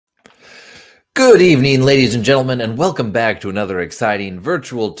Good evening, ladies and gentlemen, and welcome back to another exciting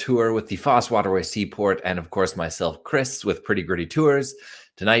virtual tour with the Foss Waterway Seaport and, of course, myself, Chris, with Pretty Gritty Tours.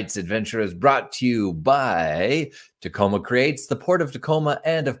 Tonight's adventure is brought to you by Tacoma Creates, the Port of Tacoma,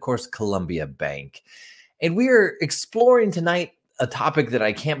 and, of course, Columbia Bank. And we are exploring tonight a topic that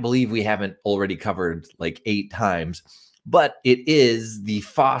I can't believe we haven't already covered like 8 times, but it is the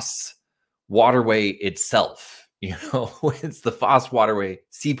Foss Waterway itself. You know, it's the Foss Waterway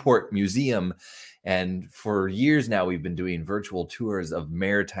Seaport Museum. And for years now, we've been doing virtual tours of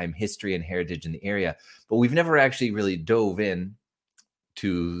maritime history and heritage in the area, but we've never actually really dove in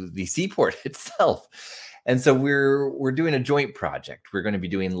to the seaport itself. And so we're doing a joint project. We're going to be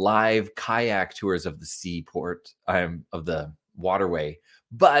doing live kayak tours of the seaport, of the waterway,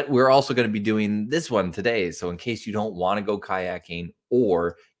 but we're also going to be doing this one today. So in case you don't want to go kayaking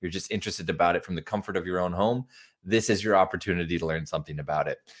or you're just interested about it from the comfort of your own home, this is your opportunity to learn something about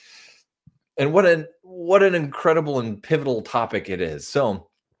it. And what an incredible and pivotal topic it is. So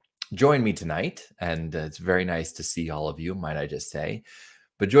join me tonight, and it's very nice to see all of you, might I just say.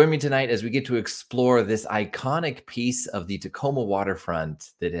 But join me tonight as we get to explore this iconic piece of the Tacoma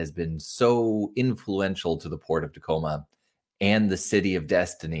waterfront that has been so influential to the Port of Tacoma and the City of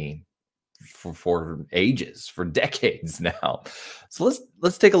Destiny for ages, for decades now. So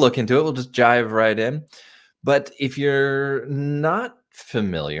let's take a look into it. We'll just dive right in. But if you're not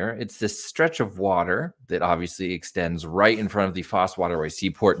familiar, it's this stretch of water that obviously extends right in front of the Foss Waterway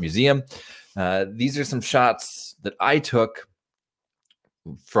Seaport Museum. These are some shots that I took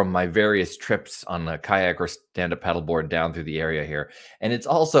from my various trips on a kayak or stand-up paddleboard down through the area here. And it's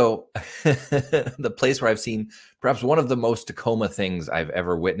also the place where I've seen perhaps one of the most Tacoma things I've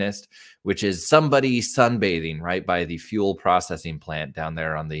ever witnessed, which is somebody sunbathing right by the fuel processing plant down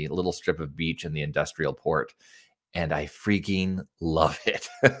there on the little strip of beach in the industrial port. And I freaking love it.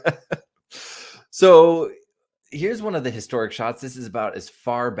 So here's one of the historic shots. This is about as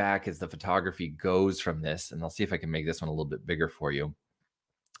far back as the photography goes from this. And I'll see if I can make this one a little bit bigger for you.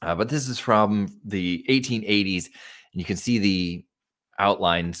 But this is from the 1880s, and you can see the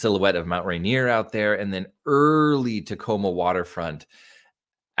outline silhouette of Mount Rainier out there, and then early Tacoma waterfront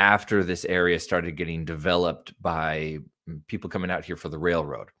after this area started getting developed by people coming out here for the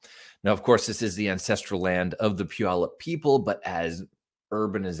railroad. Now, of course, this is the ancestral land of the Puyallup people, but as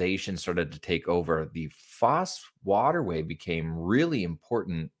urbanization started to take over, the Foss Waterway became really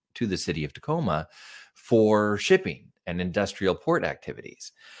important to the city of Tacoma for shipping and industrial port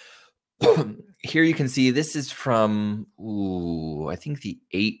activities. Here you can see this is from, I think the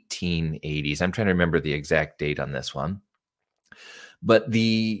 1880s. I'm trying to remember the exact date on this one. But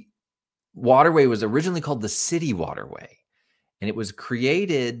the waterway was originally called the City Waterway, and it was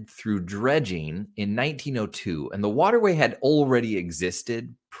created through dredging in 1902. And the waterway had already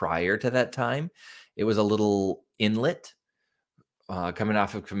existed prior to that time. It was a little inlet coming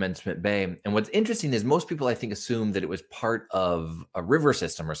off of Commencement Bay. And what's interesting is most people, I think, assume that it was part of a river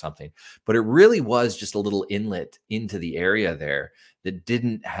system or something, but it really was just a little inlet into the area there that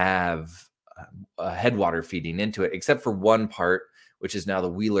didn't have headwater feeding into it, except for one part, which is now the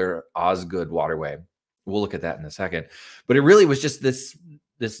Wheeler-Osgood Waterway. We'll look at that in a second. But it really was just this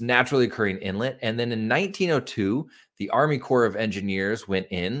naturally occurring inlet. And then in 1902, the Army Corps of Engineers went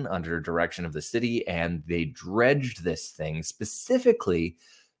in under direction of the city, and they dredged this thing specifically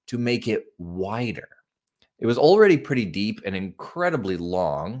to make it wider. It was already pretty deep and incredibly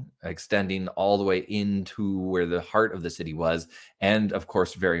long, extending all the way into where the heart of the city was, and of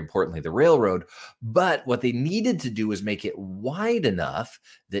course, very importantly, the railroad. But what they needed to do was make it wide enough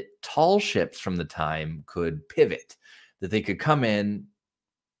that tall ships from the time could pivot, that they could come in,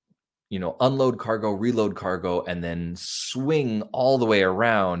 you know, unload cargo, reload cargo, and then swing all the way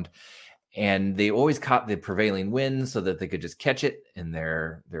around. And they always caught the prevailing wind so that they could just catch it in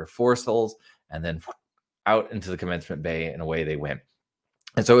their foresails and then out into the Commencement Bay, and away they went.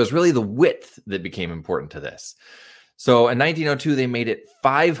 And so it was really the width that became important to this. So in 1902, they made it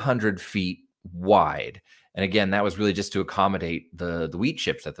 500 feet wide. And again, that was really just to accommodate the wheat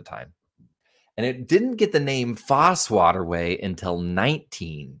ships at the time. And it didn't get the name Foss Waterway until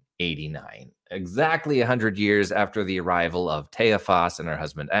 1989, exactly 100 years after the arrival of Thea Foss and her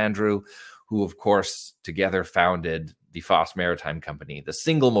husband Andrew, who, of course, together founded the Foss Maritime Company, the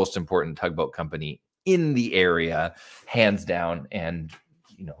single most important tugboat company in the area, hands down. And,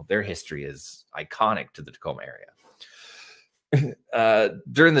 you know, their history is iconic to the Tacoma area.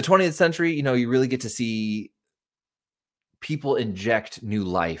 During the 20th century, you know, you really get to see people inject new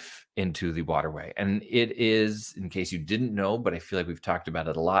life into the waterway. And it is, in case you didn't know, but I feel like we've talked about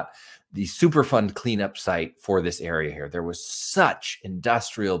it a lot, the Superfund cleanup site for this area here. There was such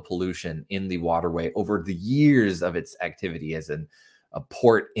industrial pollution in the waterway over the years of its activity as a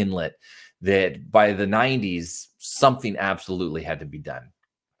port inlet that by the 90s, something absolutely had to be done.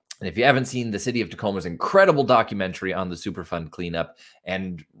 And if you haven't seen the City of Tacoma's incredible documentary on the Superfund cleanup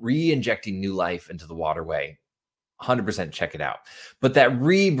and re-injecting new life into the waterway, 100% check it out. But that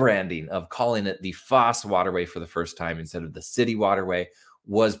rebranding of calling it the Foss Waterway for the first time instead of the City Waterway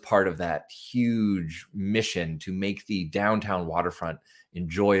was part of that huge mission to make the downtown waterfront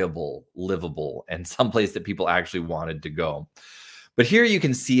enjoyable, livable, and someplace that people actually wanted to go. But here you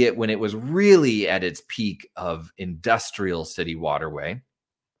can see it when it was really at its peak of industrial city waterway.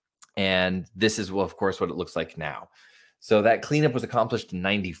 And this is, well, of course, what it looks like now. So that cleanup was accomplished in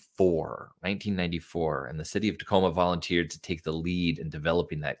 1994, and the city of Tacoma volunteered to take the lead in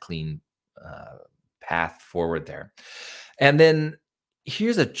developing that clean path forward there. And then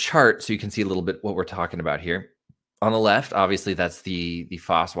here's a chart so you can see a little bit what we're talking about here. On the left, obviously, that's the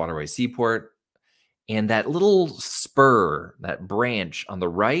Foss Waterway Seaport. And that little spur, that branch on the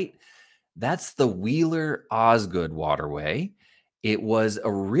right, that's the Wheeler-Osgood Waterway. It was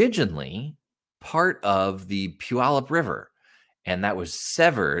originally part of the Puyallup River, and that was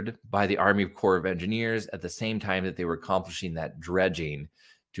severed by the Army Corps of Engineers at the same time that they were accomplishing that dredging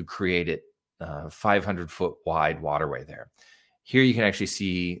to create it 500-foot wide waterway there. Here you can actually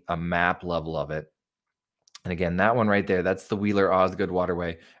see a map level of it. And again, that one right there, that's the Wheeler-Osgood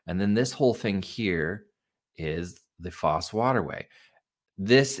Waterway. And then this whole thing here is the Foss Waterway.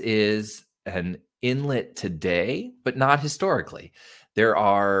 This is an inlet today, but not historically. There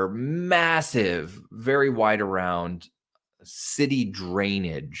are massive, very wide around city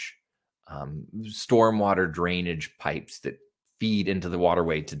drainage, stormwater drainage pipes that feed into the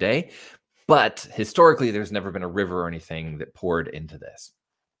waterway today. But historically, there's never been a river or anything that poured into this.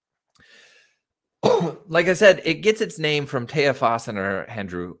 Like I said, it gets its name from Taya Foss and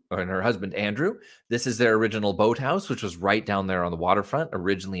her husband, Andrew. This is their original boathouse, which was right down there on the waterfront,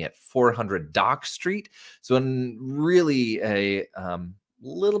 originally at 400 Dock Street. So in really a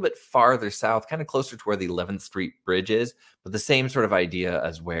little bit farther south, kind of closer to where the 11th Street Bridge is, but the same sort of idea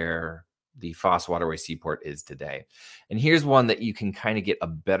as where the Foss Waterway Seaport is today. And here's one that you can kind of get a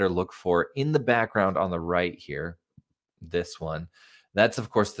better look for in the background on the right here, this one. That's, of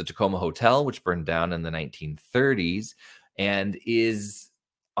course, the Tacoma Hotel, which burned down in the 1930s and is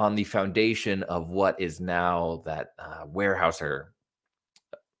on the foundation of what is now that Weyerhaeuser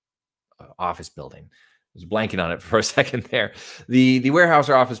office building. I was blanking on it for a second there. The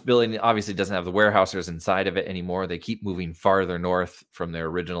Weyerhaeuser office building obviously doesn't have the Weyerhaeusers inside of it anymore. They keep moving farther north from their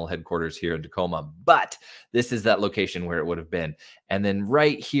original headquarters here in Tacoma, but this is that location where it would have been. And then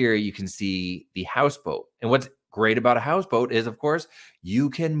right here, you can see the houseboat. And what's great about a houseboat is, of course, you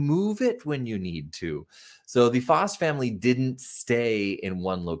can move it when you need to. So the Foss family didn't stay in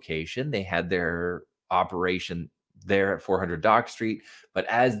one location. They had their operation there at 400 Dock Street. But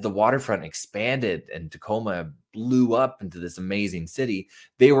as the waterfront expanded and Tacoma blew up into this amazing city,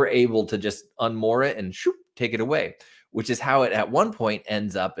 they were able to just unmoor it and shoop, take it away, which is how it at one point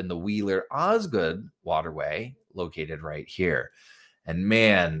ends up in the Wheeler-Osgood Waterway, located right here. And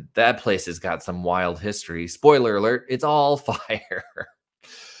man, that place has got some wild history. Spoiler alert, it's all fire.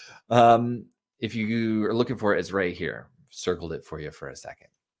 If you are looking for it, it's right here. Circled it for you for a second.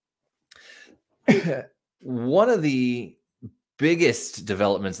 One of the biggest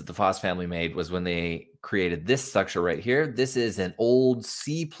developments that the Foss family made was when they created this structure right here. This is an old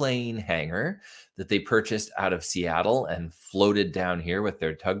seaplane hangar that they purchased out of Seattle and floated down here with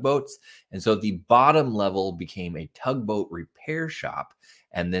their tugboats. And so the bottom level became a tugboat repair shop.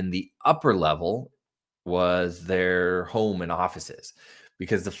 And then the upper level was their home and offices,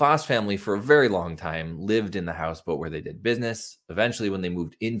 because the Foss family for a very long time lived in the houseboat where they did business. Eventually, when they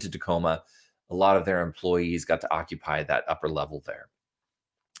moved into Tacoma, a lot of their employees got to occupy that upper level there.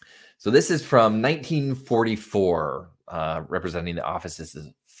 So this is from 1944, representing the offices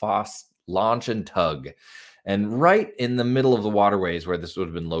of Foss Launch and Tug, and right in the middle of the waterways where this would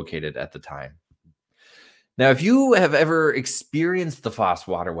have been located at the time. Now, if you have ever experienced the Foss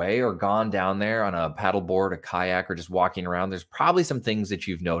Waterway or gone down there on a paddleboard, a kayak, or just walking around, there's probably some things that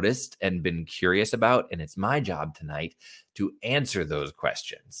you've noticed and been curious about, and it's my job tonight to answer those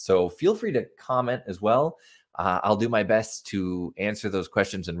questions. So feel free to comment as well. I'll do my best to answer those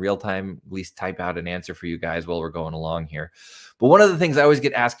questions in real time, at least type out an answer for you guys while we're going along here. But one of the things I always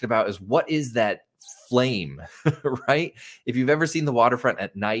get asked about is, what is that flame, right? If you've ever seen the waterfront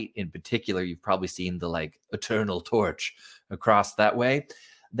at night in particular, you've probably seen the like eternal torch across that way.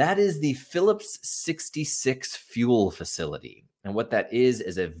 That is the Phillips 66 fuel facility. And what that is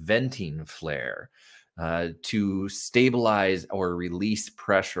a venting flare to stabilize or release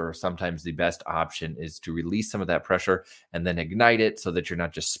pressure. Sometimes the best option is to release some of that pressure and then ignite it so that you're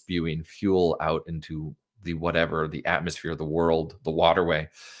not just spewing fuel out into the whatever, the atmosphere, the world, the waterway.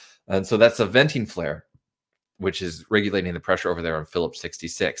 And so that's a venting flare, which is regulating the pressure over there on Phillips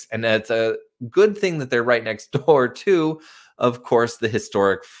 66. And that's a good thing that they're right next door to, of course, the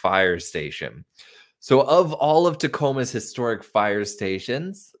historic fire station. So of all of Tacoma's historic fire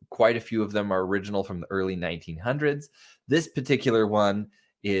stations, quite a few of them are original from the early 1900s. This particular one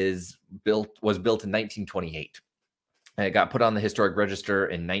was built in 1928. And it got put on the historic register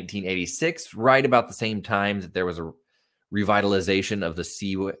in 1986, right about the same time that there was a revitalization of the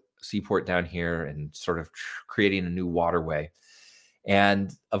seaport down here and sort of creating a new waterway.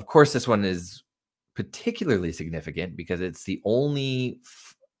 And of course, this one is particularly significant because it's the only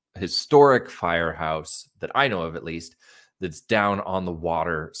historic firehouse that I know of, at least, that's down on the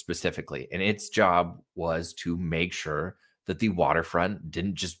water specifically. And its job was to make sure that the waterfront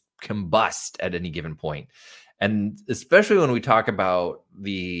didn't just combust at any given point. And especially when we talk about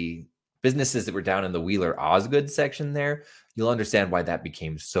the businesses that were down in the Wheeler Osgood section there, you'll understand why that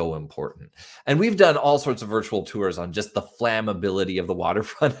became so important. And we've done all sorts of virtual tours on just the flammability of the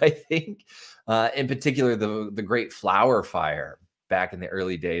waterfront, I think. In particular, the Great Flower Fire back in the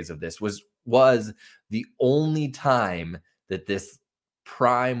early days of this was the only time that this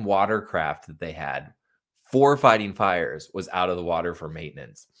prime watercraft that they had for fighting fires was out of the water for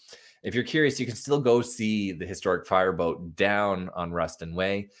maintenance. If you're curious, you can still go see the historic fireboat down on Ruston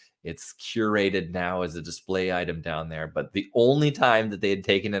Way. It's curated now as a display item down there, but the only time that they had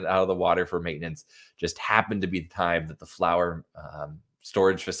taken it out of the water for maintenance just happened to be the time that the flower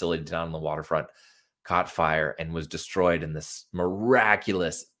storage facility down on the waterfront caught fire and was destroyed in this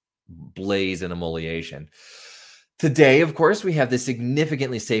miraculous blaze and immolation. Today, of course, we have this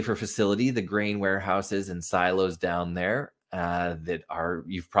significantly safer facility, the grain warehouses and silos down there that are,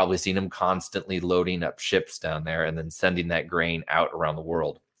 you've probably seen them constantly loading up ships down there and then sending that grain out around the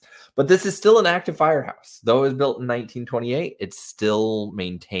world. But this is still an active firehouse. Though it was built in 1928, it still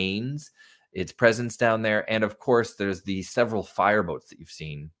maintains its presence down there. And of course, there's the several fireboats that you've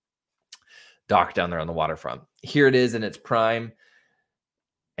seen docked down there on the waterfront. Here it is in its prime.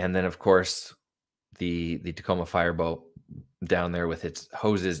 And then, of course, the Tacoma fireboat down there with its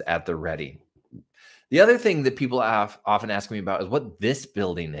hoses at the ready. The other thing that people often ask me about is what this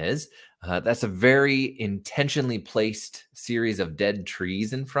building is. That's a very intentionally placed series of dead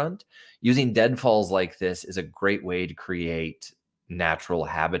trees in front. Using deadfalls like this is a great way to create natural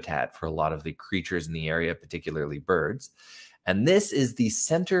habitat for a lot of the creatures in the area, particularly birds. And this is the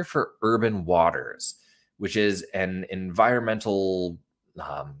Center for Urban Waters, which is an environmental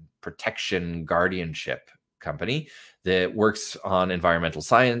protection guardianship company that works on environmental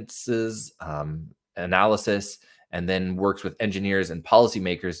sciences, analysis, and then works with engineers and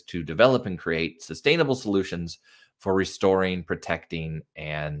policymakers to develop and create sustainable solutions for restoring, protecting,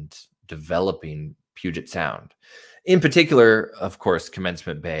 and developing Puget Sound. In particular, of course,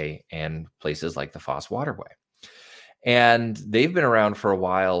 Commencement Bay and places like the Foss Waterway. And they've been around for a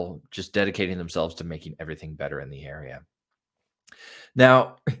while, just dedicating themselves to making everything better in the area.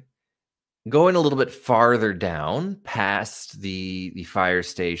 Now, going a little bit farther down past the fire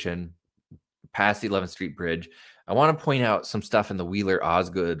station, past the 11th Street Bridge, I want to point out some stuff in the Wheeler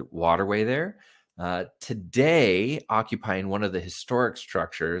Osgood waterway there. Today, occupying one of the historic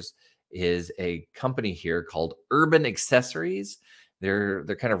structures is a company here called Urban Accessories. They're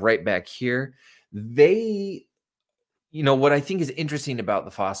kind of right back here. They, you know, what I think is interesting about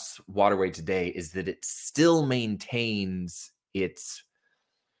the Foss Waterway today is that it still maintains its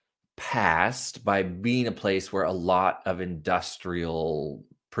past by being a place where a lot of industrial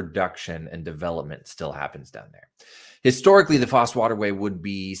production and development still happens down there. Historically, the Foss Waterway would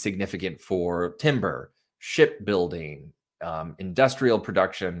be significant for timber, shipbuilding, industrial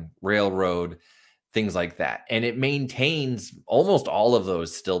production, railroad, things like that. And it maintains almost all of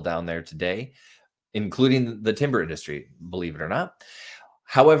those still down there today, including the timber industry, believe it or not.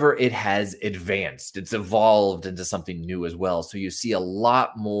 However, it has advanced. It's evolved into something new as well. So you see a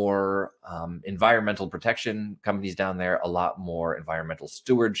lot more environmental protection companies down there, a lot more environmental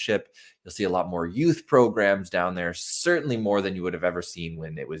stewardship. You'll see a lot more youth programs down there, certainly more than you would have ever seen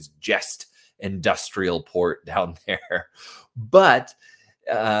when it was just industrial port down there. But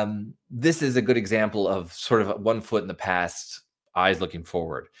this is a good example of sort of one foot in the past, eyes looking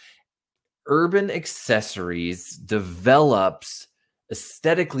forward. Urban Accessories develops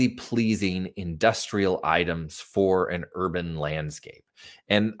aesthetically pleasing industrial items for an urban landscape.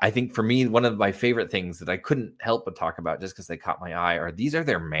 And I think for me, one of my favorite things that I couldn't help but talk about just because they caught my eye are these are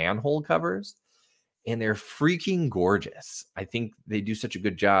their manhole covers, and they're freaking gorgeous. I think they do such a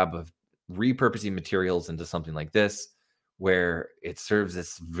good job of repurposing materials into something like this, where it serves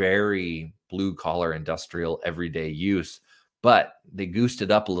this very blue collar industrial everyday use, but they goosed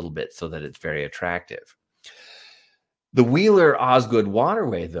it up a little bit so that it's very attractive. The Wheeler Osgood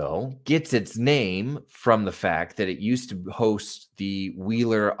Waterway, though, gets its name from the fact that it used to host the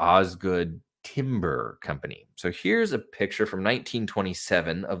Wheeler Osgood Timber Company. So here's a picture from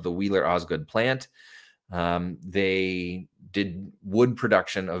 1927 of the Wheeler Osgood plant. They did wood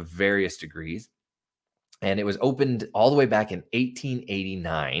production of various degrees, and it was opened all the way back in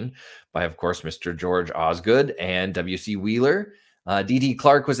 1889 by, of course, Mr. George Osgood and W.C. Wheeler. D.D.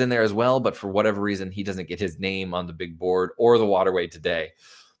 Clark was in there as well, but for whatever reason, he doesn't get his name on the big board or the waterway today.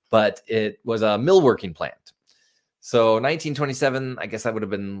 But it was a millworking plant. So 1927, I guess that would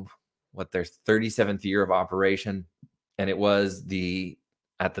have been, what, their 37th year of operation. And it was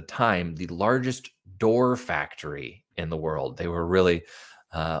at the time, the largest door factory in the world. They were really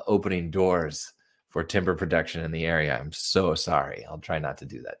opening doors for timber production in the area. I'm so sorry. I'll try not to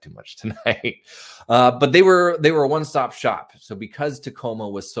do that too much tonight. But they were a one-stop shop. So because Tacoma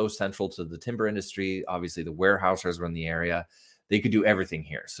was so central to the timber industry, obviously the warehousers were in the area, they could do everything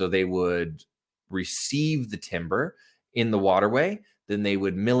here. So they would receive the timber in the waterway, then they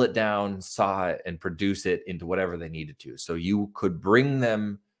would mill it down, saw it, and produce it into whatever they needed to. So you could bring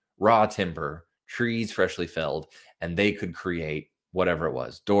them raw timber, trees freshly felled, and they could create whatever it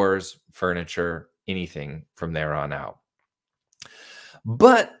was, doors, furniture, anything from there on out.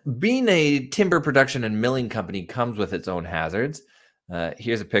 But being a timber production and milling company comes with its own hazards.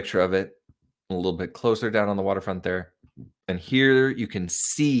 Here's a picture of it a little bit closer down on the waterfront there. And here you can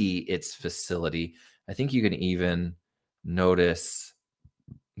see its facility. I think you can even notice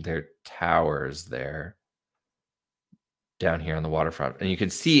their towers there down here on the waterfront. And you can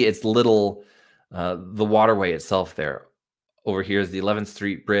see its little, the waterway itself there. Over here is the 11th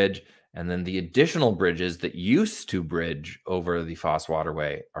Street Bridge. And then the additional bridges that used to bridge over the Foss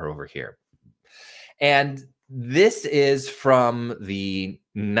Waterway are over here. And this is from the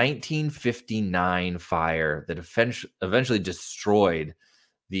 1959 fire that eventually destroyed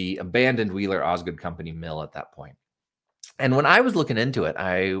the abandoned Wheeler Osgood Company mill at that point. And when I was looking into it,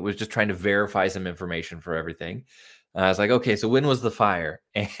 I was just trying to verify some information for everything. I was like, okay, so when was the fire?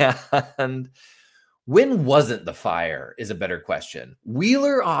 And when wasn't the fire is a better question.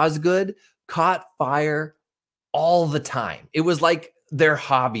 Wheeler Osgood caught fire all the time. It was like their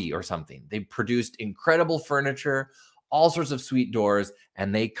hobby or something. They produced incredible furniture, all sorts of sweet doors,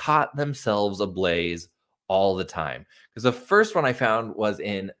 and they caught themselves ablaze all the time. Because the first one I found was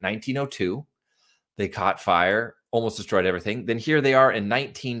in 1902. They caught fire, almost destroyed everything. Then here they are in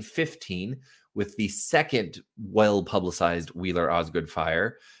 1915 with the second well-publicized Wheeler Osgood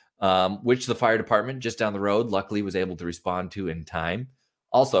fire, which the fire department just down the road luckily was able to respond to in time.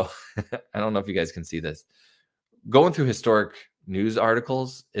 Also, I don't know if you guys can see this. Going through historic news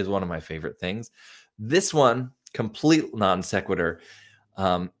articles is one of my favorite things. This one, complete non sequitur.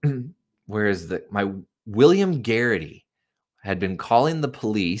 Where is my William Garrity had been calling the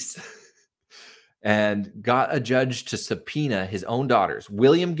police and got a judge to subpoena his own daughters.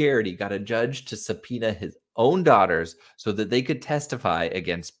 William Garrity got a judge to subpoena his own daughters so that they could testify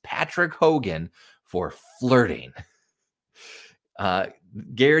against Patrick Hogan for flirting.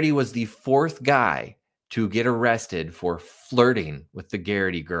 Garrity was the fourth guy to get arrested for flirting with the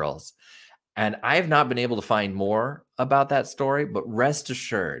Garrity girls. And I have not been able to find more about that story, but rest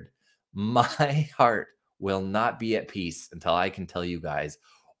assured, my heart will not be at peace until I can tell you guys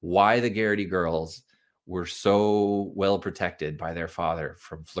why the Garrity girls were so well protected by their father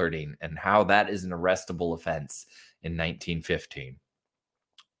from flirting and how that is an arrestable offense in 1915.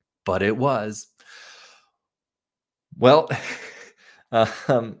 But it was. Well,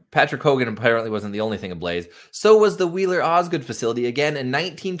 Patrick Hogan apparently wasn't the only thing ablaze. So was the Wheeler Osgood facility again in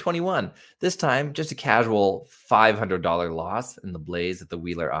 1921. This time, just a casual $500 loss in the blaze at the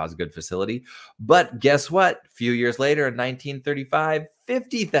Wheeler Osgood facility. But guess what? A few years later, in 1935,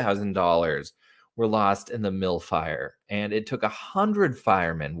 $50,000 were lost in the mill fire. And it took 100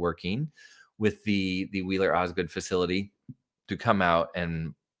 firemen working with the Wheeler Osgood facility to come out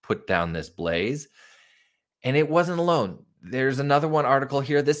and put down this blaze. And it wasn't alone. There's another one article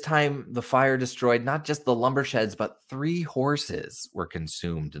here. This time, the fire destroyed not just the lumber sheds, but 3 horses were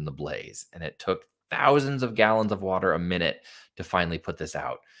consumed in the blaze. And it took thousands of gallons of water a minute to finally put this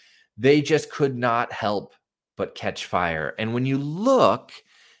out. They just could not help but catch fire. And when you look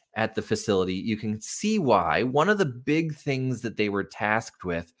at the facility, you can see why. One of the big things that they were tasked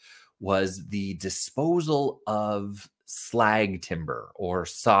with was the disposal of slag timber or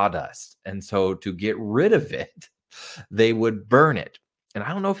sawdust. And so to get rid of it, they would burn it. And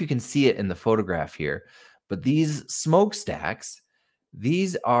I don't know if you can see it in the photograph here, but these smokestacks,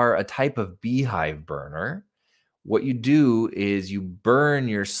 these are a type of beehive burner. What you do is you burn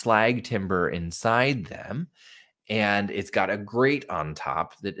your slag timber inside them, and it's got a grate on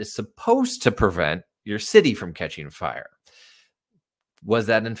top that is supposed to prevent your city from catching fire. Was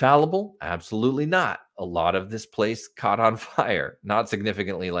that infallible? Absolutely not. A lot of this place caught on fire, not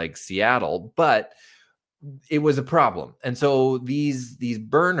significantly like Seattle, but it was a problem. And so these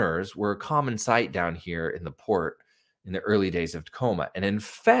burners were a common sight down here in the port in the early days of Tacoma. And in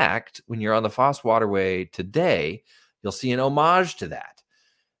fact, when you're on the Foss Waterway today, you'll see an homage to that.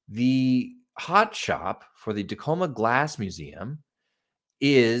 The hot shop for the Tacoma Glass Museum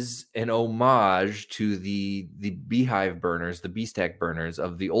is an homage to the beehive burners, the bee stack burners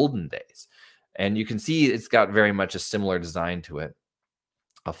of the olden days. And you can see it's got very much a similar design to it.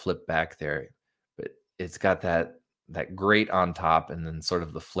 I'll flip back there, but it's got that grate on top and then sort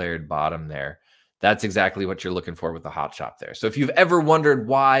of the flared bottom there. That's exactly what you're looking for with the hot shop there. So if you've ever wondered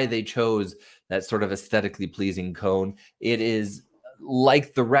why they chose that sort of aesthetically pleasing cone, it is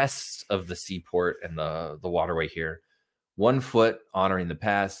like the rest of the seaport and the waterway here. One foot honoring the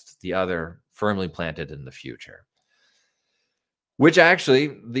past, the other firmly planted in the future. Which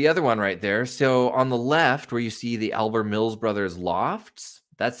actually, the other one right there, so on the left where you see the Albert Mills Brothers lofts,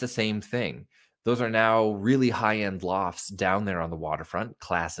 that's the same thing. Those are now really high-end lofts down there on the waterfront,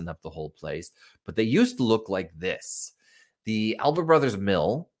 classing up the whole place. But they used to look like this. The Albert Brothers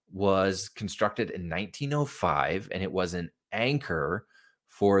Mill was constructed in 1905, and it was an anchor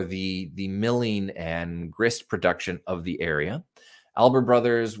for the milling and grist production of the area. Albert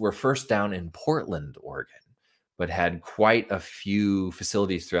Brothers were first down in Portland, Oregon, but had quite a few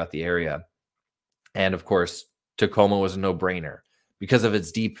facilities throughout the area. And of course, Tacoma was a no-brainer because of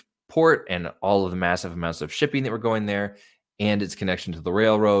its deep port and all of the massive amounts of shipping that were going there and its connection to the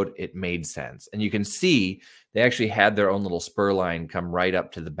railroad. It made sense. And you can see they actually had their own little spur line come right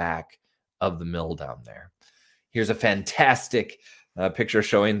up to the back of the mill down there. Here's a fantastic picture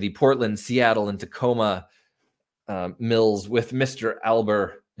showing the Portland, Seattle, and Tacoma mills with Mr.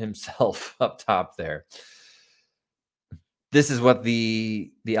 Albert himself up top there. This is what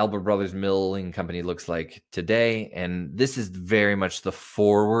the Albert Brothers Milling Company looks like today, and this is very much the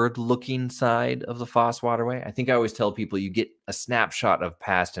forward-looking side of the Foss Waterway. I think I always tell people you get a snapshot of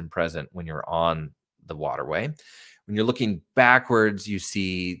past and present when you're on the waterway. When you're looking backwards, you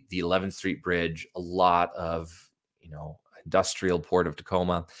see the 11th Street Bridge, a lot of, industrial port of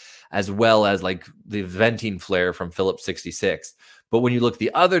Tacoma, as well as like the venting flare from Phillips 66. But when you look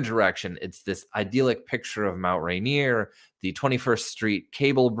the other direction, it's this idyllic picture of Mount Rainier, the 21st Street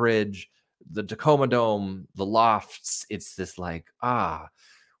Cable Bridge, the Tacoma Dome, the lofts. It's this like,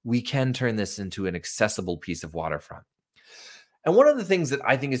 we can turn this into an accessible piece of waterfront. And one of the things that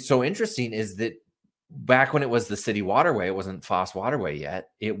I think is so interesting is that back when it was the city waterway, it wasn't Foss Waterway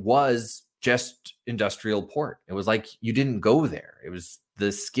yet. It was just industrial port. It was like you didn't go there. It was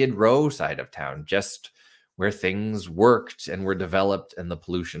the Skid Row side of town, just where things worked and were developed and the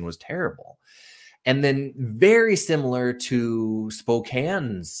pollution was terrible. And then very similar to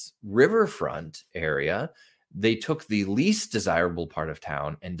Spokane's riverfront area, they took the least desirable part of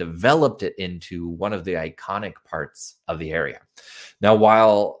town and developed it into one of the iconic parts of the area. Now,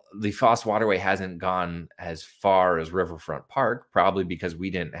 while the Foss Waterway hasn't gone as far as Riverfront Park, probably because we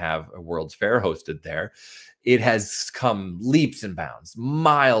didn't have a World's Fair hosted there, it has come leaps and bounds,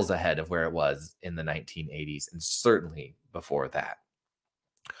 miles ahead of where it was in the 1980s, and certainly before that.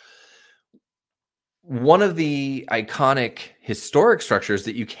 One of the iconic historic structures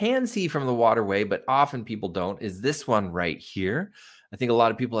that you can see from the waterway, but often people don't, is this one right here. I think a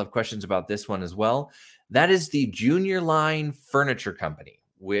lot of people have questions about this one as well. That is the Junior Line Furniture Company,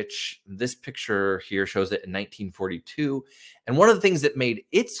 which this picture here shows it in 1942. And one of the things that made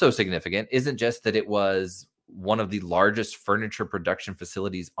it so significant isn't just that it was one of the largest furniture production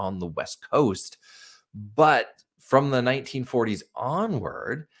facilities on the West Coast, but from the 1940s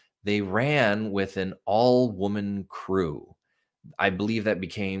onward, they ran with an all-woman crew. I believe that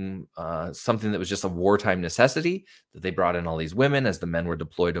became something that was just a wartime necessity, that they brought in all these women as the men were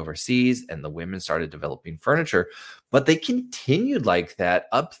deployed overseas, and the women started developing furniture. But they continued like that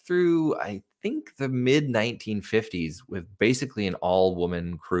up through, I think, the mid-1950s with basically an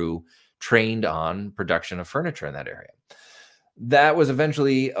all-woman crew trained on production of furniture in that area. That was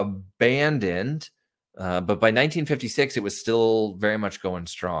eventually abandoned, but by 1956, it was still very much going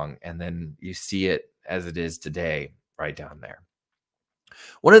strong. And then you see it as it is today, right down there.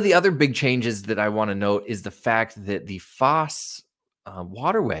 One of the other big changes that I want to note is the fact that the Foss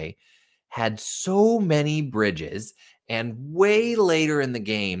Waterway had so many bridges and way later in the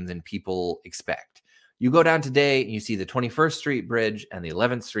game than people expect. You go down today and you see the 21st Street Bridge and the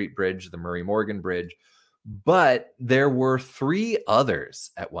 11th Street Bridge, the Murray Morgan Bridge, but there were 3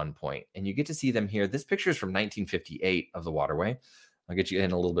 others at one point, and you get to see them here. This picture is from 1958 of the Waterway. I'll get you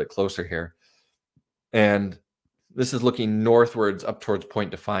in a little bit closer here. And this is looking northwards up towards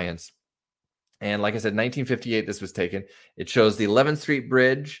Point Defiance. And like I said, 1958, this was taken. It shows the 11th Street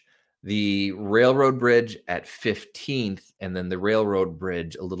Bridge, the railroad bridge at 15th, and then the railroad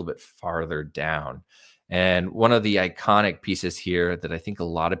bridge a little bit farther down. And one of the iconic pieces here that I think a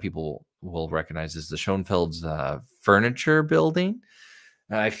lot of people will recognize is the Schoenfeld's furniture building.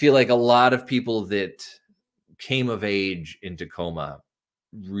 I feel like a lot of people that came of age in Tacoma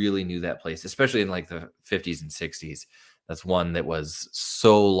really knew that place, especially in like the 50s and 60s. That's one that was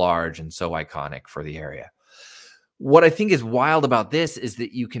so large and so iconic for the area. What I think is wild about this is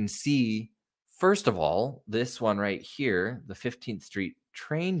that you can see, first of all, this one right here, the 15th Street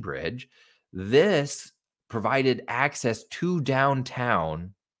train bridge, this provided access to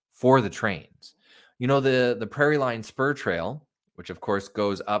downtown for the trains. You know, the Prairie Line Spur Trail, which of course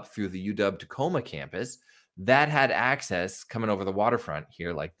goes up through the UW Tacoma campus, that had access coming over the waterfront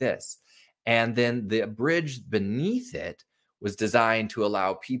here like this. And then the bridge beneath it was designed to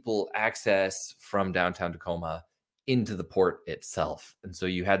allow people access from downtown Tacoma into the port itself. And so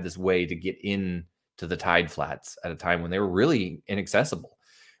you had this way to get in to the tide flats at a time when they were really inaccessible.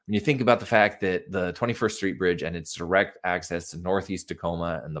 When you think about the fact that the 21st Street Bridge and its direct access to Northeast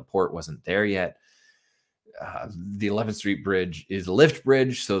Tacoma and the port wasn't there yet, the 11th Street Bridge is a lift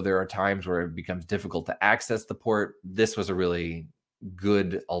bridge, so there are times where it becomes difficult to access the port. This was a really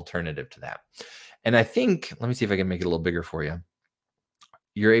good alternative to that. And I think, let me see if I can make it a little bigger for you.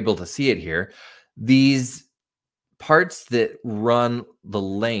 You're able to see it here. These parts that run the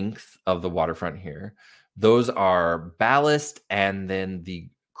length of the waterfront here, those are ballast and then the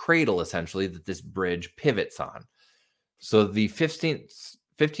cradle, essentially, that this bridge pivots on. So the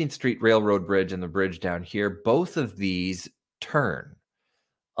 15th Street Railroad Bridge and the bridge down here, both of these turn.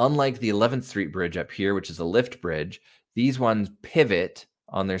 Unlike the 11th Street Bridge up here, which is a lift bridge, these ones pivot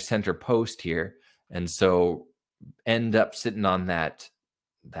on their center post here, and so end up sitting on that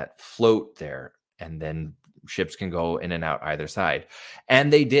float there, and then ships can go in and out either side.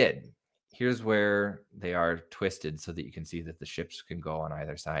 And they did. Here's where they are twisted so that you can see that the ships can go on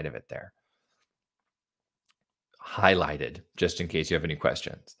either side of it there. Highlighted, just in case you have any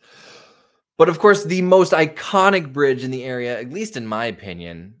questions. But of course, the most iconic bridge in the area, at least in my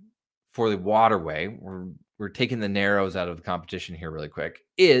opinion, for the Waterway, we're taking the narrows out of the competition here really quick,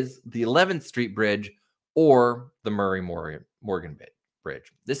 is the 11th Street Bridge or the Murray Morgan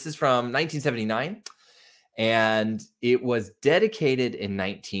Bridge. This is from 1979, and it was dedicated in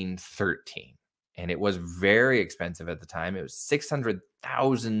 1913, and it was very expensive at the time. It was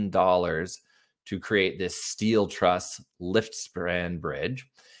 $600,000 to create this steel truss lift span bridge,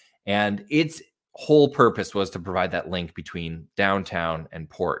 and its whole purpose was to provide that link between downtown and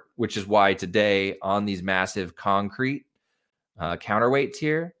port, which is why today on these massive concrete counterweights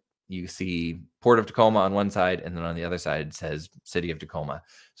here, you see Port of Tacoma on one side, and then on the other side it says City of Tacoma,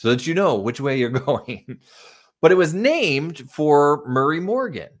 so that you know which way you're going. But it was named for Murray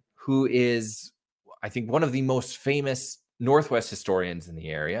Morgan, who is, I think, one of the most famous Northwest historians in the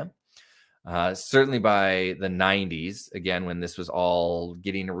area. Certainly by the 90s, again, when this was all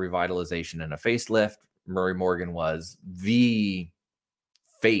getting a revitalization and a facelift, Murray Morgan was the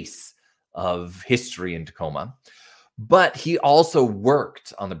face of history in Tacoma. But he also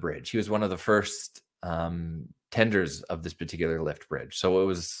worked on the bridge. He was one of the first tenders of this particular lift bridge. So it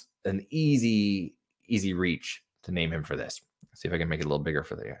was an easy reach to name him for this. Let's see if I can make it a little bigger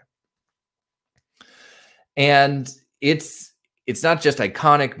for the. And it's not just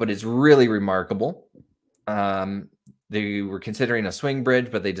iconic, but it's really remarkable. They were considering a swing bridge,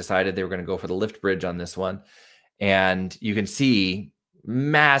 but they decided they were going to go for the lift bridge on this one. And you can see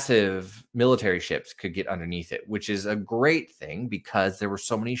massive military ships could get underneath it, which is a great thing because there were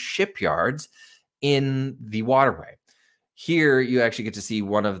so many shipyards in the Waterway. Here, you actually get to see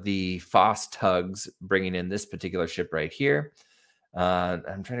one of the Foss tugs bringing in this particular ship right here.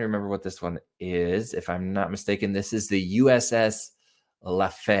 I'm trying to remember what this one is. If I'm not mistaken, this is the USS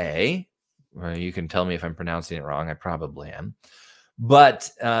Lafay. You can tell me if I'm pronouncing it wrong. I probably am. But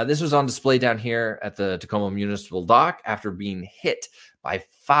this was on display down here at the Tacoma Municipal Dock after being hit by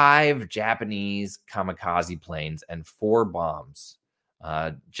 5 Japanese kamikaze planes and 4 bombs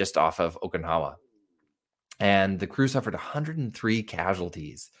just off of Okinawa. And the crew suffered 103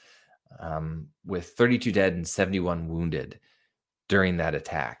 casualties, with 32 dead and 71 wounded during that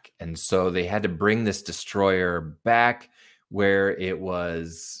attack. And so they had to bring this destroyer back where it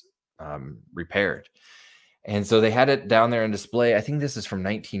was repaired. And so they had it down there on display. I think this is from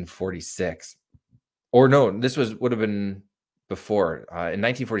 1946. Or no, this would have been before. In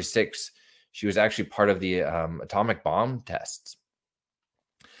 1946, she was actually part of the atomic bomb tests.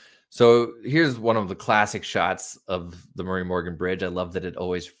 So here's one of the classic shots of the Murray Morgan Bridge. I love that it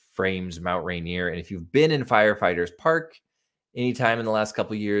always frames Mount Rainier. And if you've been in Firefighters Park anytime in the last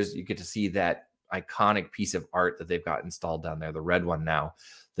couple of years, you get to see that iconic piece of art that they've got installed down there, the red one now,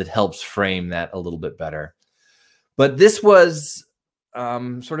 that helps frame that a little bit better. But this was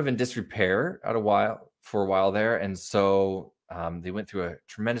sort of in disrepair for a while there. And so they went through a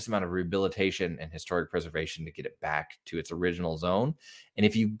tremendous amount of rehabilitation and historic preservation to get it back to its original zone. And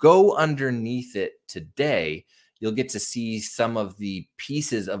if you go underneath it today, you'll get to see some of the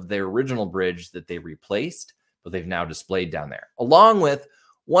pieces of their original bridge that they replaced, but they've now displayed down there, along with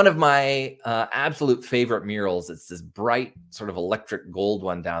one of my absolute favorite murals. It's this bright sort of electric gold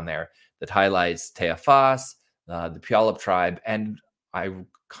one down there that highlights Foss, the Puyallup tribe, and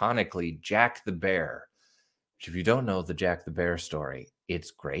iconically Jack the Bear. Which, if you don't know the Jack the Bear story,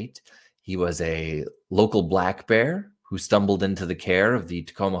 it's great. He was a local black bear who stumbled into the care of the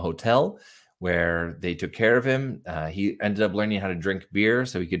Tacoma Hotel, where they took care of him. He ended up learning how to drink beer,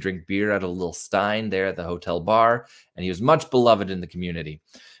 so he could drink beer out of a little stein there at the hotel bar, and he was much beloved in the community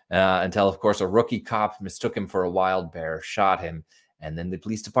until, of course, a rookie cop mistook him for a wild bear, shot him, and then the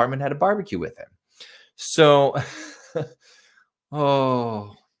police department had a barbecue with him. So,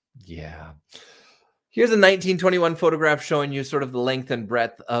 oh, yeah. Here's a 1921 photograph showing you sort of the length and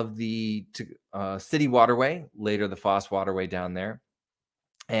breadth of the city waterway, later the Foss Waterway down there.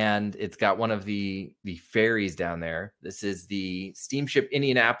 And it's got one of the ferries down there. This is the steamship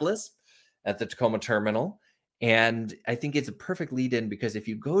Indianapolis at the Tacoma terminal. And I think it's a perfect lead in because if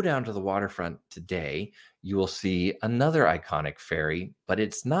you go down to the waterfront today, you will see another iconic ferry, but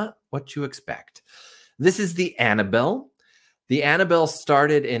it's not what you expect. This is the Annabelle. The Annabelle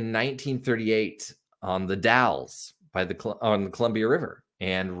started in 1938 on the Dalles on the Columbia River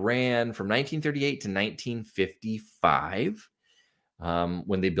and ran from 1938 to 1955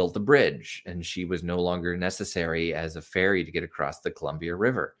 when they built the bridge, and she was no longer necessary as a ferry to get across the Columbia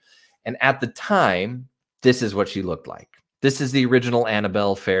River. And at the time, this is what she looked like. This is the original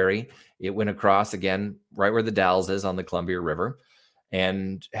Annabelle ferry. It went across again right where the Dalles is on the Columbia River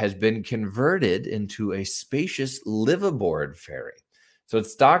and has been converted into a spacious liveaboard ferry. So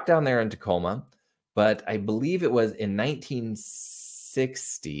it's docked down there in Tacoma. But I believe it was in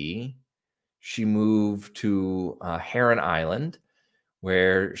 1960, she moved to Heron Island,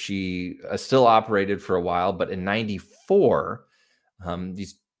 where she still operated for a while. But in 94,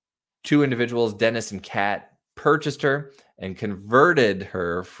 these two individuals, Dennis and Kat, purchased her and converted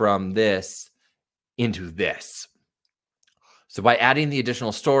her from this into this. So by adding the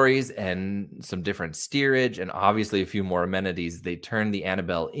additional stories and some different steerage and obviously a few more amenities, they turned the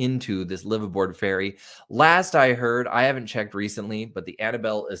Annabelle into this liveaboard ferry. Last I heard, I haven't checked recently, but the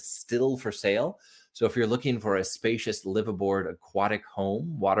Annabelle is still for sale. So if you're looking for a spacious liveaboard aquatic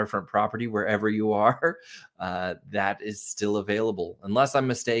home, waterfront property, wherever you are, that is still available, unless I'm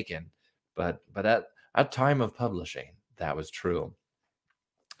mistaken. But at time of publishing, that was true.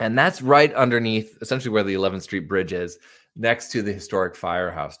 And that's right underneath, essentially where the 11th Street Bridge is, next to the historic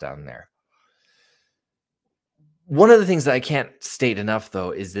firehouse down there. One of the things that I can't state enough,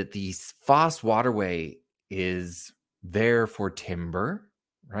 though, is that the Foss Waterway is there for timber,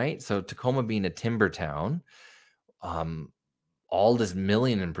 right? So Tacoma being a timber town, all this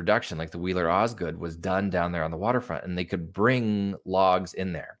milling and production, like the Wheeler Osgood, was done down there on the waterfront, and they could bring logs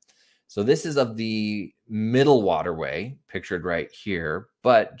in there. So this is of the middle waterway, pictured right here,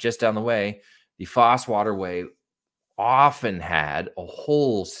 but just down the way, the Foss Waterway often had a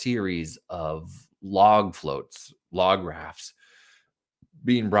whole series of log floats, log rafts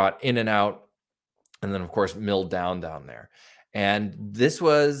being brought in and out, and then, of course, milled down there. And this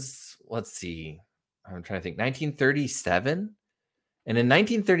was, let's see, I'm trying to think, 1937. And in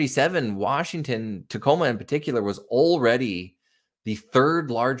 1937, Washington, Tacoma in particular, was already the third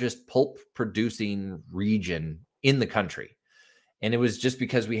largest pulp producing region in the country. And it was just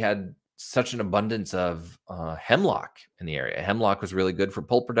because we had such an abundance of hemlock in the area. Hemlock was really good for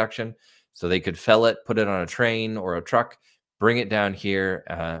pulp production, so they could fell it, put it on a train or a truck, bring it down here,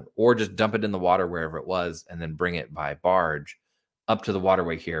 or just dump it in the water wherever it was, and then bring it by barge up to the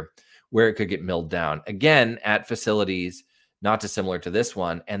waterway here, where it could get milled down. Again, at facilities not dissimilar to this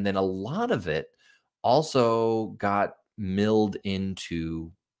one. And then a lot of it also got milled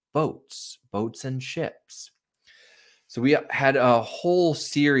into boats and ships. So we had a whole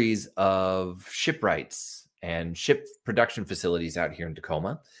series of shipwrights and ship production facilities out here in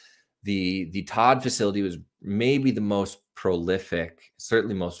Tacoma. The Todd facility was maybe the most prolific,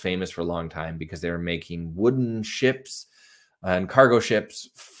 certainly most famous for a long time, because they were making wooden ships and cargo ships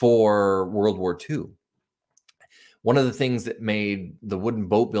for World War II. One of the things that made the wooden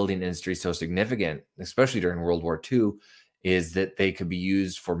boat building industry so significant, especially during World War II, is that they could be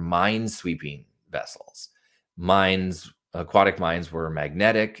used for mine sweeping vessels. Aquatic mines were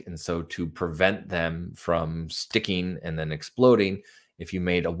magnetic, and so to prevent them from sticking and then exploding, if you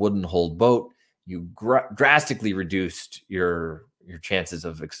made a wooden hulled boat, you drastically reduced your chances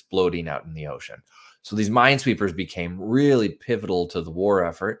of exploding out in the ocean. So these minesweepers became really pivotal to the war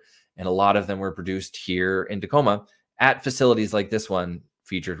effort, and a lot of them were produced here in Tacoma at facilities like this one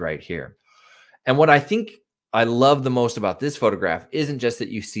featured right here. And what I think I love the most about this photograph isn't just that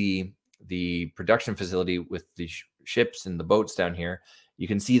you see the production facility with the ships and the boats down here. You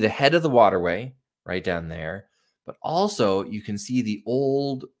can see the head of the waterway right down there, but also you can see the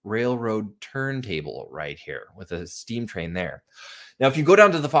old railroad turntable right here with a steam train there. Now, if you go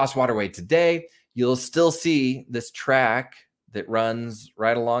down to the Foss Waterway today, you'll still see this track that runs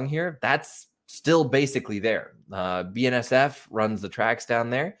right along here. That's still basically there. BNSF runs the tracks down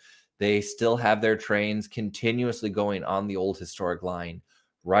there. They still have their trains continuously going on the old historic line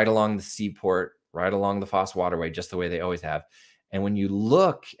right along the seaport, right along the Foss Waterway, just the way they always have. And when you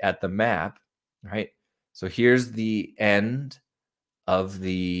look at the map, right, so here's the end of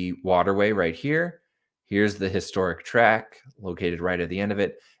the waterway right here. Here's the historic track located right at the end of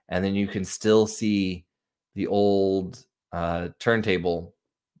it. And then you can still see the old turntable,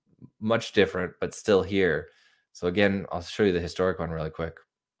 much different, but still here. So again, I'll show you the historic one really quick.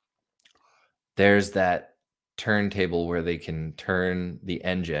 There's that turntable where they can turn the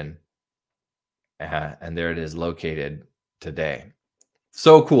engine. And there it is located today.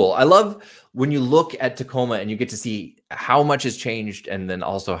 So cool. I love when you look at Tacoma and you get to see how much has changed and then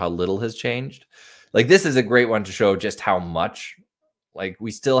also how little has changed. Like, this is a great one to show just how much. Like,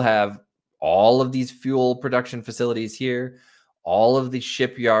 we still have all of these fuel production facilities here. All of the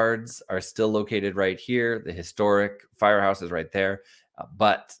shipyards are still located right here. The historic firehouse is right there.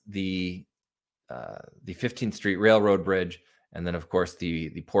 But the 15th Street Railroad Bridge, and then, of course,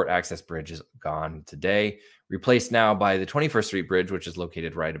 the port access bridge is gone today, replaced now by the 21st Street Bridge, which is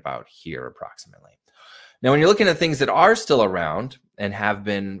located right about here approximately. Now, when you're looking at things that are still around and have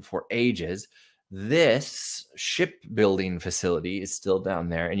been for ages, this shipbuilding facility is still down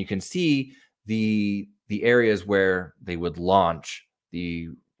there, and you can see the areas where they would launch the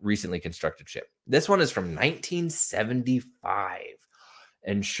recently constructed ship. This one is from 1975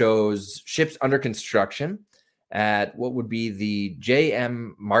 and shows ships under construction at what would be the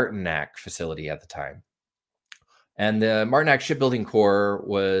J.M. Martinak facility at the time. And the Martinak Shipbuilding Corps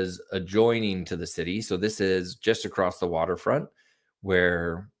was adjoining to the city. So this is just across the waterfront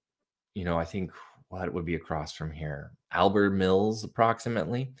where, you know, I think what would be across from here? Albert Mills,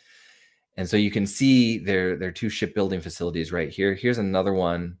 approximately. And so you can see their two shipbuilding facilities right here. Here's another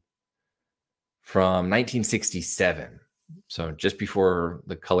one from 1967. So just before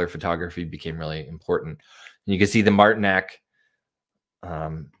the color photography became really important. And you can see the Martinak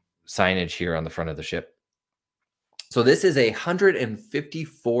signage here on the front of the ship. So this is a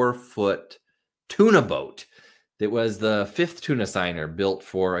 154-foot tuna boat that was the 5th tuna signer built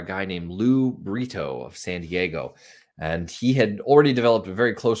for a guy named Lou Brito of San Diego. And he had already developed a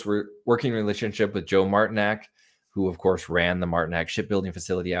very close working relationship with Joe Martinak, who, of course, ran the Martinak shipbuilding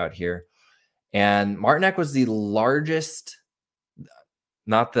facility out here. And Martinak was the largest,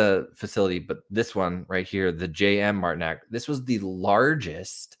 not the facility, but this one right here, the J.M. Martinak. This was the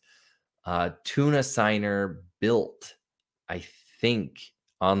largest tuna signer built, I think,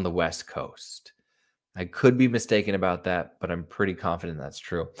 on the West Coast. I could be mistaken about that, but I'm pretty confident that's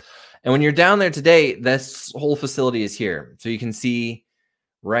true. And when you're down there today, this whole facility is here. So you can see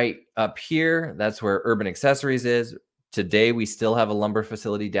right up here, that's where Urban Accessories is. Today, we still have a lumber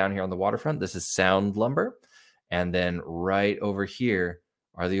facility down here on the waterfront. This is Sound Lumber. And then right over here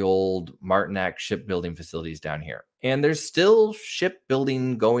are the old Martinak shipbuilding facilities down here. And there's still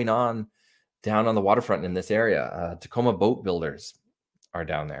shipbuilding going on down on the waterfront in this area. Tacoma Boat Builders are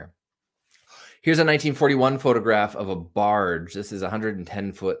down there. Here's a 1941 photograph of a barge. This is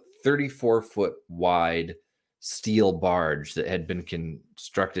 110 foot, 34 foot wide steel barge that had been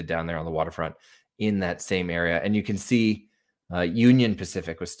constructed down there on the waterfront in that same area. And you can see Union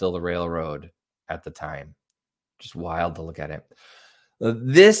Pacific was still the railroad at the time. Just wild to look at it.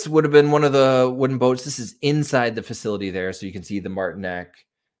 This would have been one of the wooden boats. This is inside the facility there. So you can see the Martinek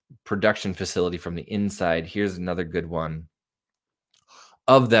production facility from the inside. Here's another good one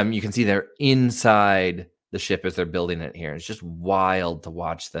of them. You can see they're inside the ship as they're building it here. It's just wild to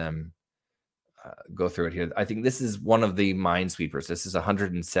watch them go through it here. I think this is one of the minesweepers. This is a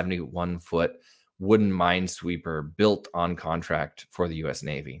 171-foot wooden minesweeper built on contract for the U.S.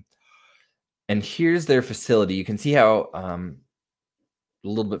 Navy. And here's their facility. You can see how a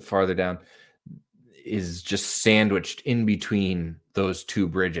little bit farther down is just sandwiched in between those two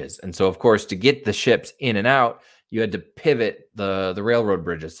bridges. And so, of course, to get the ships in and out, you had to pivot the railroad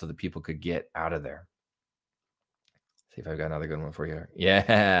bridges so that people could get out of there. See if I've got another good one for you.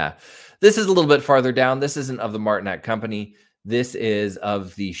 Yeah. This is a little bit farther down. This isn't of the Martinek Company. This is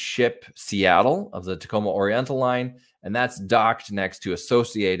of the ship Seattle of the Tacoma Oriental Line. And that's docked next to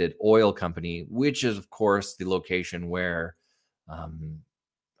Associated Oil Company, which is, of course, the location where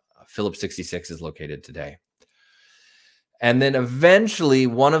Phillips 66 is located today. And then eventually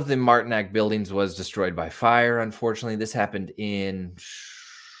one of the Martinek buildings was destroyed by fire. Unfortunately, this happened in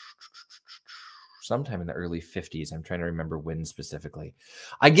sometime in the early 50s. I'm trying to remember when specifically.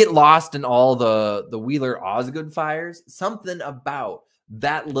 I get lost in all the Wheeler Osgood fires. Something about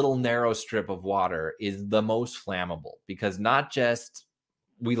that little narrow strip of water is the most flammable, because not just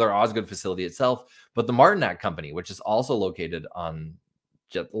Wheeler Osgood facility itself, but the Martinek Company, which is also located on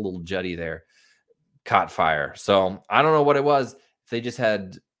the little jetty there, caught fire. So I don't know what it was. If they just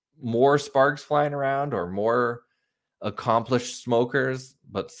had more sparks flying around or more accomplished smokers,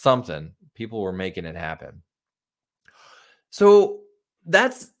 but something, people were making it happen. So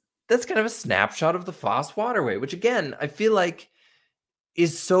that's kind of a snapshot of the Foss Waterway, which again, I feel like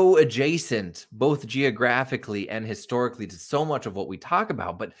is so adjacent both geographically and historically to so much of what we talk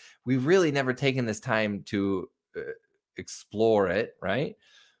about, but we've really never taken this time to explore it, right?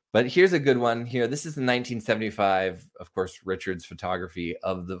 But here's a good one here. This is the 1975, of course, Richard's photography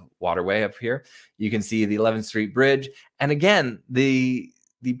of the waterway up here. You can see the 11th Street Bridge. And again, the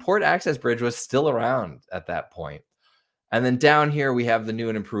port access bridge was still around at that point. And then down here, we have the new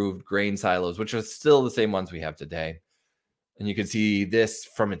and improved grain silos, which are still the same ones we have today. And you can see this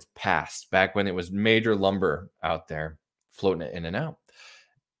from its past, back when it was major lumber out there, floating it in and out.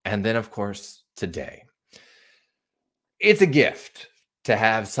 And then, of course, today. It's a gift to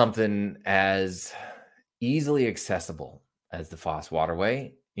have something as easily accessible as the Foss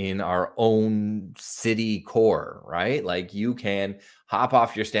Waterway in our own city core, right? Like you can hop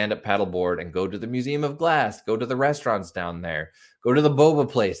off your stand-up paddleboard and go to the Museum of Glass, go to the restaurants down there, go to the boba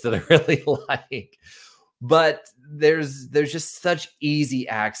place that I really like. But there's just such easy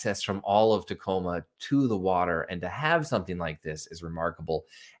access from all of Tacoma to the water. And to have something like this is remarkable.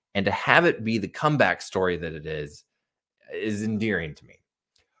 And to have it be the comeback story that it is endearing to me.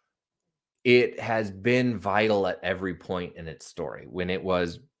 It has been vital at every point in its story. When it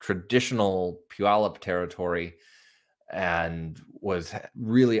was traditional Puyallup territory and was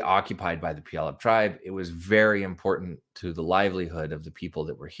really occupied by the Puyallup tribe, it was very important to the livelihood of the people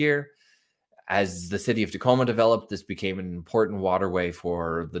that were here. As the city of Tacoma developed, this became an important waterway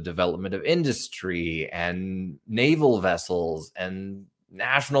for the development of industry and naval vessels and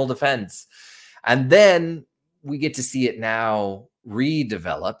national defense. And then we get to see it now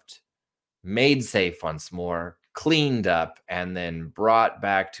redeveloped, made safe once more, cleaned up, and then brought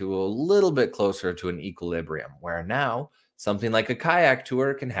back to a little bit closer to an equilibrium where now something like a kayak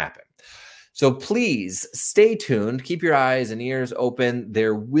tour can happen. So please stay tuned. Keep your eyes and ears open.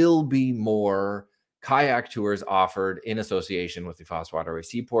 There will be more kayak tours offered in association with the Foss Waterway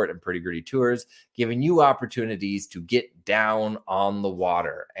Seaport and Pretty Gritty Tours, giving you opportunities to get down on the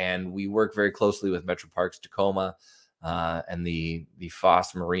water. And we work very closely with Metro Parks Tacoma and the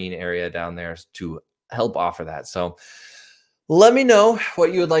Foss Marine area down there to help offer that. So let me know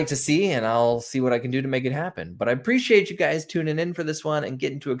what you would like to see, and I'll see what I can do to make it happen. But I appreciate you guys tuning in for this one and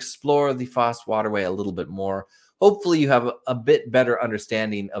getting to explore the Foss Waterway a little bit more. Hopefully you have a bit better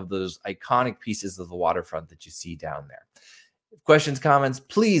understanding of those iconic pieces of the waterfront that you see down there. Questions, comments,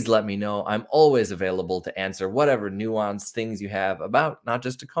 please let me know. I'm always available to answer whatever nuanced things you have about not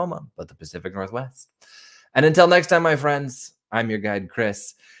just Tacoma, but the Pacific Northwest. And until next time, my friends, I'm your guide,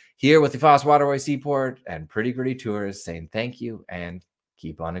 Chris, here with the Foss Waterway Seaport and Pretty Gritty Tours, saying thank you and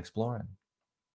keep on exploring.